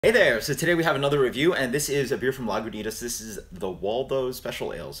Hey there! So today we have another review, and this is a beer from Lagunitas. This is the Waldos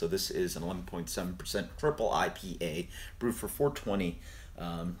Special Ale. So this is an 11.7% triple IPA, brewed for 420.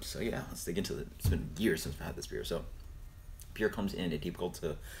 So yeah, let's dig into it. It's been years since I've had this beer. So beer comes in a deep gold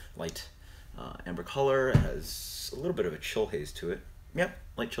to light amber color. It has a little bit of a chill haze to it. Yep,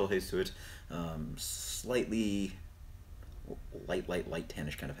 light chill haze to it. Slightly light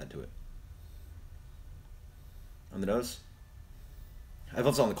tannish kind of head to it. On the nose, I've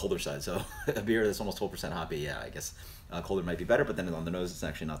also on the colder side, so a beer that's almost 12% hoppy, yeah, I guess colder might be better, but then on the nose, it's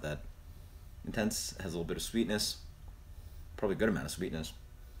actually not that intense. It has a little bit of sweetness, probably a good amount of sweetness.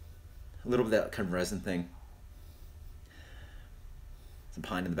 A little bit of that kind of resin thing. Some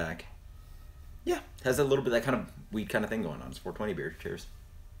pine in the back. Yeah, has a little bit of that kind of weed kind of thing going on. It's 420 beer. Cheers.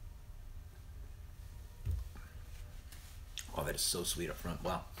 Oh, that is so sweet up front.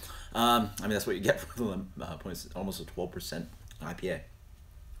 Wow. I mean, that's what you get for the points. Almost a 12% IPA.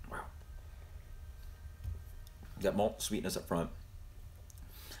 Wow. That malt sweetness up front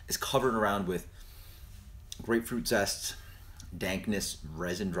is covered around with grapefruit zest, dankness,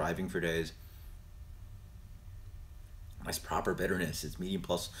 resin driving for days. Nice proper bitterness. It's medium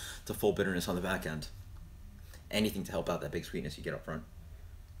plus to full bitterness on the back end. Anything to help out that big sweetness you get up front.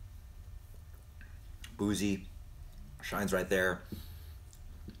 Boozy. Shines right there.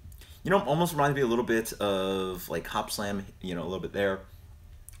 You know, almost reminds me a little bit of like Hop Slam, you know, a little bit there.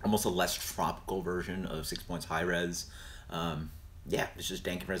 Almost a less tropical version of 6 Points High Res. Yeah, it's just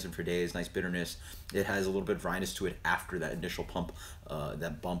dank and resin for days, nice bitterness. It has a little bit of dryness to it after that initial pump,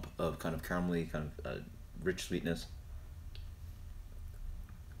 that bump of kind of caramelly, kind of rich sweetness.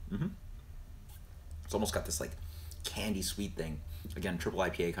 It's almost got this like candy sweet thing. Again, triple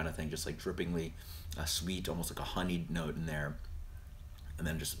IPA kind of thing, just like drippingly sweet, almost like a honeyed note in there. And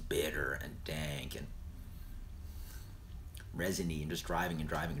then just bitter and dank and resiny and just driving and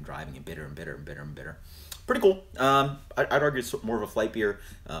driving and driving and bitter and bitter and bitter and bitter. Pretty cool. I'd argue it's more of a flight beer.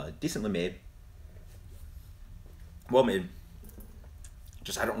 Decently made. Well made.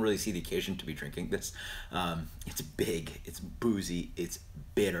 Just I don't really see the occasion to be drinking this. It's big, it's boozy, it's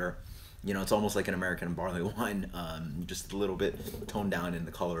bitter. You know, it's almost like an American barley wine, just a little bit toned down in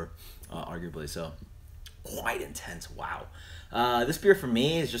the color, arguably. So quite intense. Wow. This beer for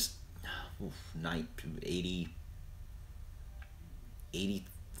me is just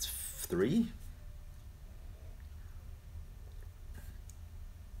 83.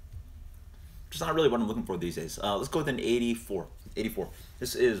 Just not really what I'm looking for these days. Let's go with an 84. 84.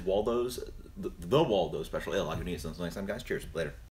 This is Waldos, the Waldos Special Ale Lagunitas. Until next time, guys. Cheers. Later.